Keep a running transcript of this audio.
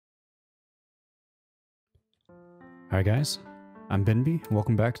Hi guys, I'm Benby.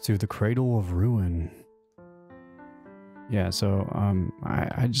 Welcome back to the Cradle of Ruin. Yeah, so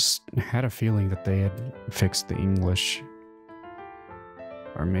I just had a feeling that they had fixed the English.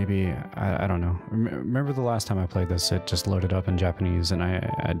 Or maybe, I don't know. Remember the last time I played this, it just loaded up in Japanese and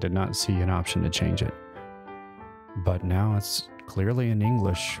I did not see an option to change it. But now it's clearly in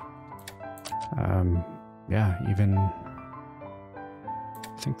English. Yeah, even...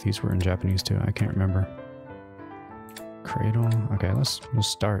 I think these were in Japanese too, I can't remember. Cradle. Okay, let's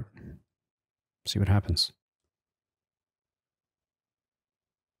start. See what happens.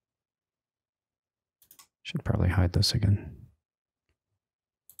 Should probably hide this again.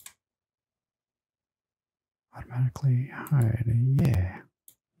 Automatically hide. Yeah.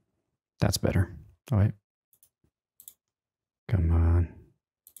 That's better. Oh, wait. Come on.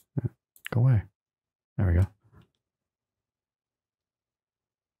 Go away. There we go.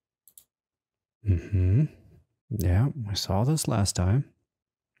 Mm-hmm. Yeah, we saw this last time.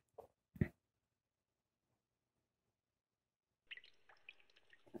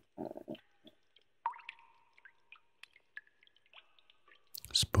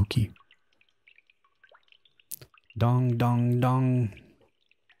 Spooky. Dong, dong, dong.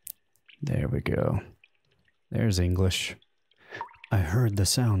 There we go. There's English. I heard the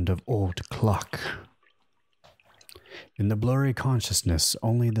sound of old clock. In the blurry consciousness,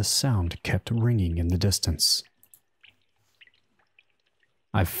 only the sound kept ringing in the distance.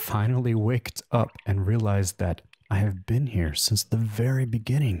 I finally waked up and realized that I have been here since the very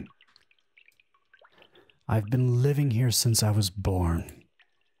beginning. I've been living here since I was born.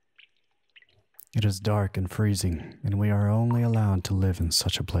 It is dark and freezing, and we are only allowed to live in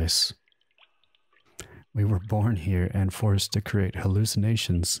such a place. We were born here and forced to create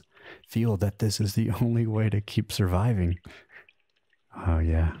hallucinations, feel that this is the only way to keep surviving. Oh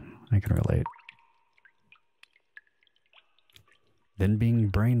yeah, I can relate. Then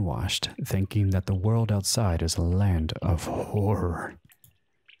being brainwashed, thinking that the world outside is a land of horror.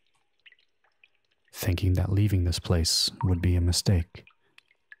 Thinking that leaving this place would be a mistake.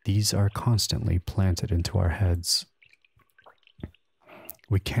 These are constantly planted into our heads.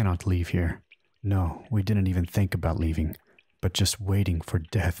 We cannot leave here. No, we didn't even think about leaving, but just waiting for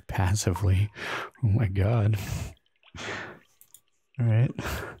death passively. Oh my god. Alright.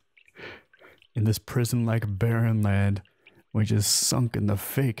 In this prison-like barren land, we just sunk in the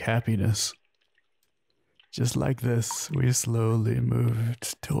fake happiness. Just like this, we slowly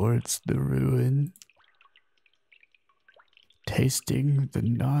moved towards the ruin. Tasting the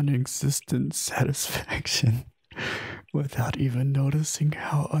non-existent satisfaction without even noticing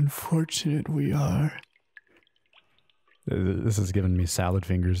how unfortunate we are. This is giving me salad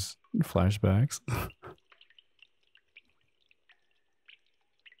fingers flashbacks.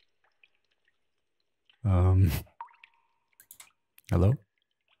 Hello?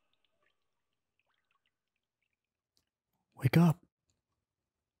 Wake up.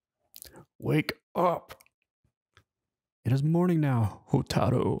 Wake up. It is morning now,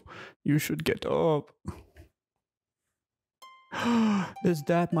 Hotaru. You should get up. Is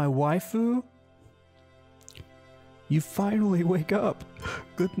that my waifu? You finally wake up.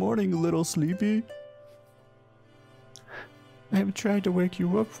 Good morning, little sleepy. I have tried to wake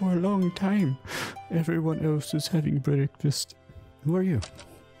you up for a long time. Everyone else is having breakfast. Who are you?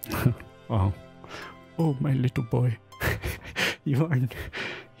 Wow. Oh, my little boy. You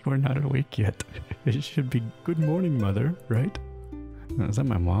are not awake yet. It should be good morning, mother, right? Is that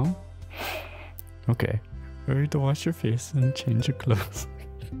my mom? Okay. Hurry to wash your face and change your clothes.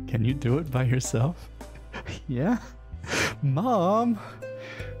 Can you do it by yourself? Yeah? Mom!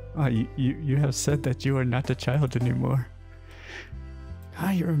 You have said that you are not a child anymore.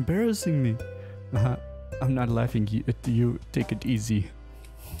 Ah, you're embarrassing me. I'm not laughing at you. Take it easy.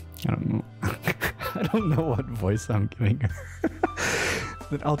 I don't know. I don't know what voice I'm giving her.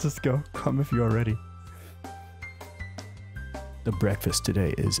 Then I'll just go. Come if you are ready. The breakfast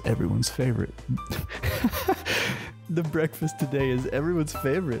today is everyone's favorite. The breakfast today is everyone's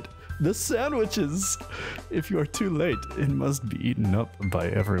favorite. The sandwiches! If you are too late, it must be eaten up by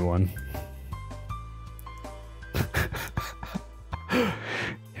everyone.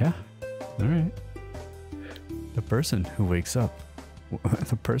 Yeah, alright. The person who wakes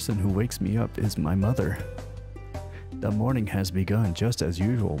me up is my mother. The morning has begun just as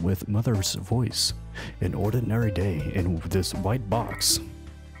usual with mother's voice. An ordinary day in this white box.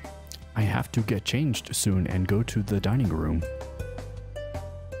 I have to get changed soon and go to the dining room.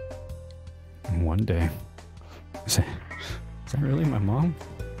 One day. Is that really my mom?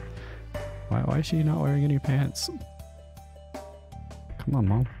 Why is she not wearing any pants? Come on,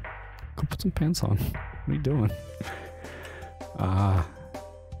 Mom. Go put some pants on. are you doing?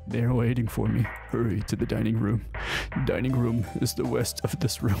 They're waiting for me. Hurry to the dining room. Dining room is the west of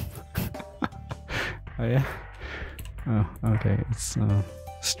this room. Oh, yeah? Oh, okay. It's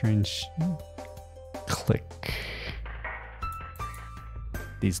strange. Click.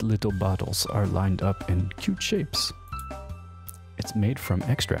 These little bottles are lined up in cute shapes. It's made from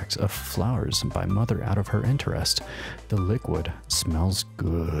extracts of flowers by Mother out of her interest. The liquid smells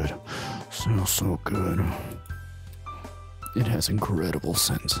good. Smells so good. It has incredible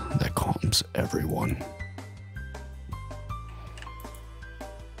scent that calms everyone.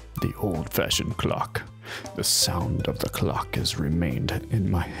 The old-fashioned clock. The sound of the clock has remained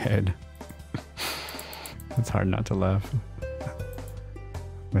in my head. It's hard not to laugh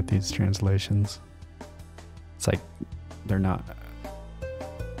with these translations. It's like they're not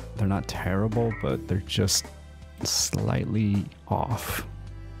terrible, but they're just slightly off.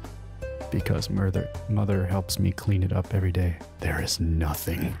 Because mother helps me clean it up every day. There is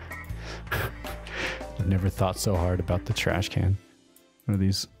nothing. I've never thought so hard about the trash can. What are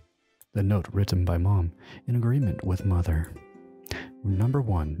these? The note written by Mom in agreement with Mother. Number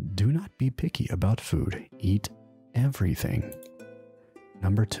 1, do not be picky about food. Eat everything.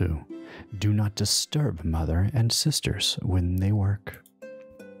 Number 2, do not disturb Mother and sisters when they work.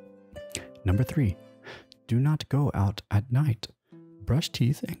 Number 3, do not go out at night. Brush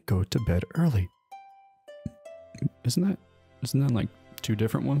teeth and go to bed early. Isn't that like 2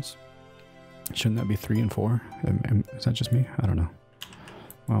 different ones? Shouldn't that be 3 and 4? Is that just me? I don't know.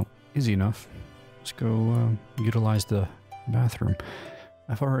 Well, easy enough. Let's go utilize the bathroom.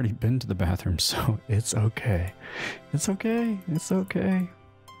 I've already been to the bathroom, so it's okay. It's okay. It's okay.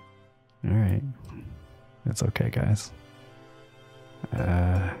 All right. It's okay, guys.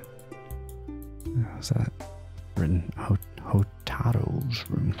 What's that? Written Hotaro's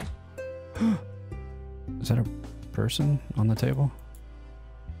room. Is that a person on the table?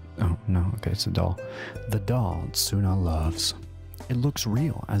 Oh, no. Okay, it's a doll. The doll Tsuna loves. It looks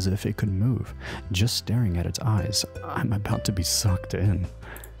real, as if it could move. Just staring at its eyes, I'm about to be sucked in.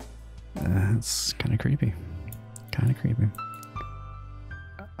 It's kind of creepy. Kind of creepy.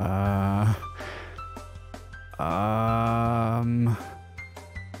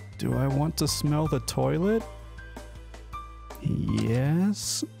 Do I want to smell the toilet?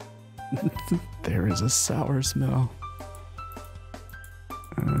 Yes. There is a sour smell.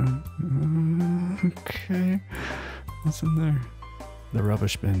 Okay. What's in there? The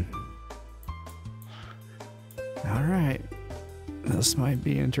rubbish bin. Alright. This might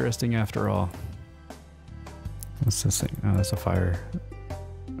be interesting after all. What's this thing? Oh, that's a fire.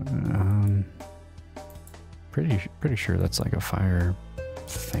 Pretty sure that's like a fire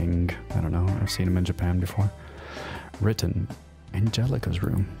thing. I don't know. I've seen them in Japan before. Written, Angelica's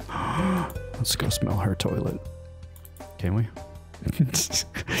room. Let's go smell her toilet. Can we?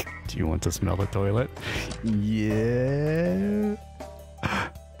 Do you want to smell the toilet? Yeah.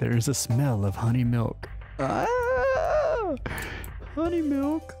 There's a smell of honey milk. Ah, honey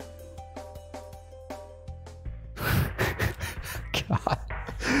milk. God.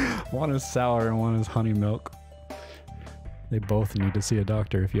 One is sour and one is honey milk. They both need to see a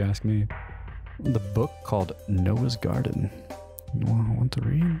doctor, if you ask me. The book called Noah's Garden. You want to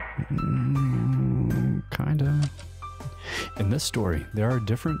read? Kinda. In this story, there are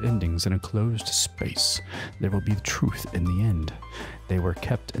different endings in a closed space. There will be truth in the end. They were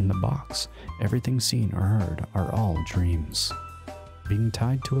kept in the box. Everything seen or heard are all dreams. Being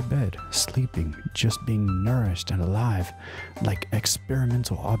tied to a bed, sleeping, just being nourished and alive, like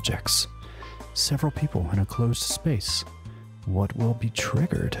experimental objects. Several people in a closed space. What will be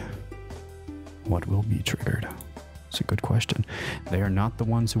triggered? What will be triggered? It's a good question. They are not the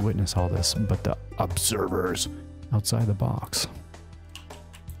ones who witness all this, but the observers outside the box.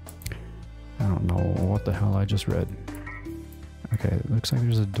 I don't know what the hell I just read. Okay, it looks like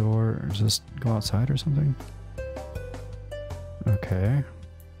there's a door. Does this go outside or something? Okay.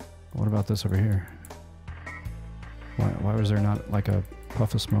 What about this over here? Why was there not like a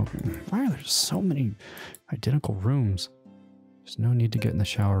puff of smoke? Why are there so many identical rooms? There's no need to get in the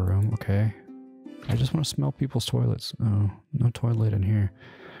shower room, okay. I just want to smell people's toilets. Oh, no toilet in here.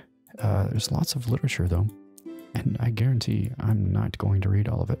 There's lots of literature though, and I guarantee I'm not going to read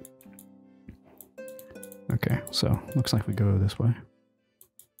all of it. Okay, so looks like we go this way.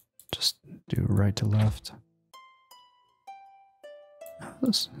 Just do right to left.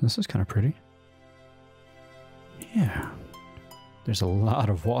 This is kind of pretty. Yeah. There's a lot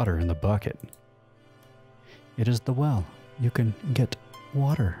of water in the bucket. It is the well. You can get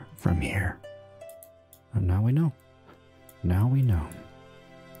water from here. And now we know. Now we know.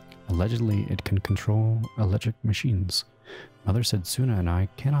 Allegedly, it can control electric machines. Mother said Suna and I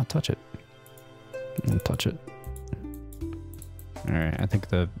cannot touch it. Don't touch it. Alright, I think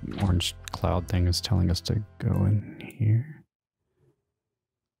the orange cloud thing is telling us to go in here.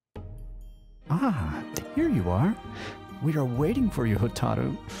 Ah, here you are. We are waiting for you,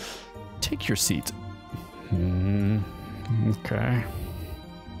 Hotaru. Take your seat. Okay.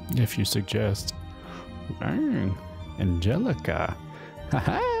 If you suggest. Dang, Angelica.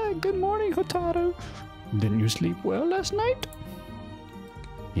 Haha, good morning, Hotaru. Didn't you sleep well last night?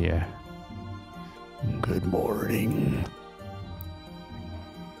 Yeah. Good morning.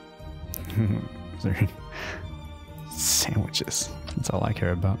 Sandwiches. That's all I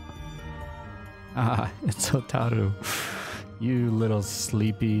care about. Ah, it's Hotaru. You little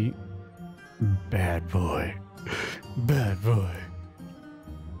sleepy bad boy. Bad boy.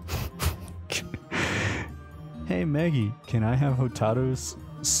 Hey Maggie, can I have Hotaru's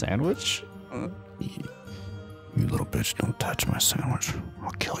sandwich? You little bitch, don't touch my sandwich.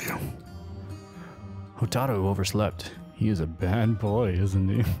 I'll kill you. Hotaru overslept. He is a bad boy, isn't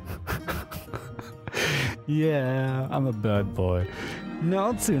he? Yeah, I'm a bad boy.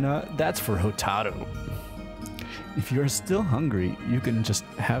 No, Tsuna, that's for Hotaru. If you're still hungry, you can just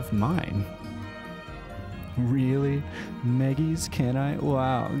have mine. Really? Maggie's, can I?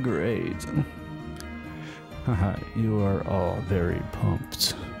 Wow, great. Haha, you are all very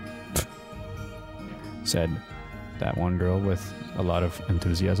pumped. Said that one girl with a lot of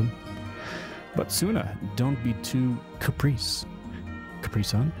enthusiasm. But Tsuna, don't be too caprice.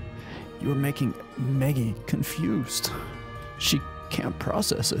 Capri-san? You're making Maggie confused. She can't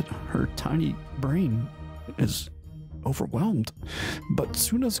process it. Her tiny brain is overwhelmed. But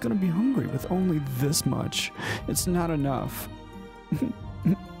Tsuna's gonna be hungry with only this much. It's not enough.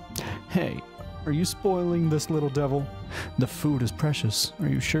 Hey, are you spoiling this little devil? The food is precious. Are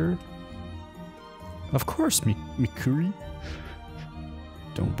you sure? Of course, Mikuri.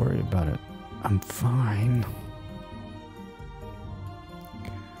 Don't worry about it. I'm fine.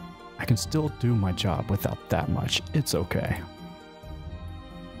 I can still do my job without that much. It's okay.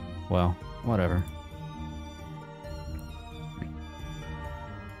 Well, whatever.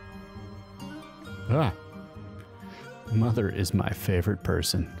 Ah. Mother is my favorite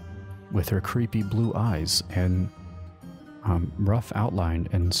person. With her creepy blue eyes and rough outline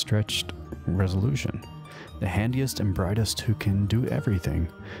and stretched resolution. The handiest and brightest who can do everything.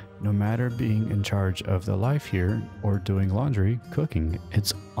 No matter being in charge of the life here or doing laundry, cooking,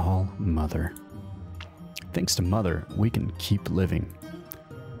 it's all Mother. Thanks to Mother, we can keep living.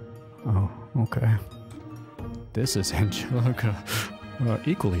 Oh, okay. This is Angelica.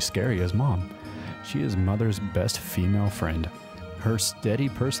 Equally scary as Mom. She is Mother's best female friend. Her steady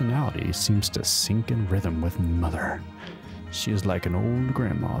personality seems to sync in rhythm with Mother. She is like an old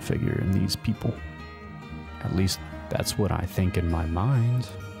grandma figure in these people. At least that's what I think in my mind.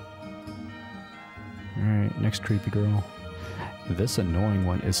 Alright, next creepy girl. This annoying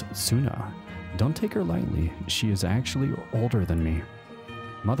one is Tsuna. Don't take her lightly. She is actually older than me.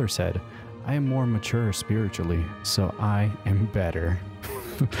 Mother said, I am more mature spiritually, so I am better.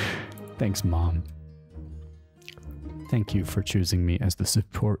 Thanks, Mom. Thank you for choosing me as the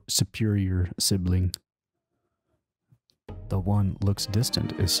superior sibling. The one looks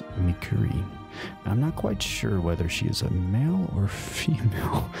distant is Mikuri. I'm not quite sure whether she is a male or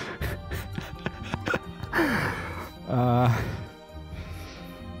female.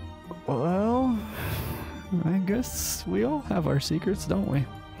 Well, I guess we all have our secrets, don't we?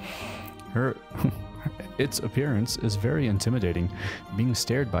 Its appearance is very intimidating. Being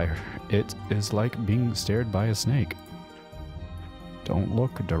stared by it is like being stared by a snake. Don't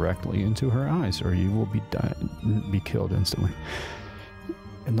look directly into her eyes or you will be killed instantly.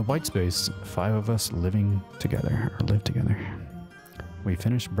 In the white space, 5 of us live together. We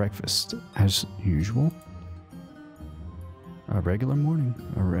finished breakfast as usual. A regular morning,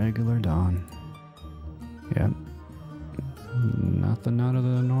 a regular dawn. Yep. Nothing out of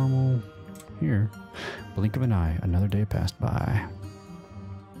the normal here. Blink of an eye, another day passed by.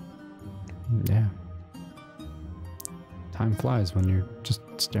 Yeah. Time flies when you're just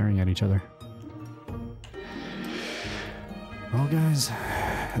staring at each other. Well, guys,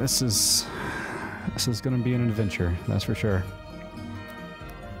 this is gonna be an adventure, that's for sure.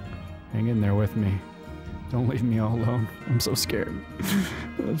 Hang in there with me. Don't leave me all alone. I'm so scared.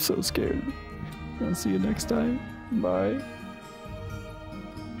 I'm so scared. I'll see you next time. Bye.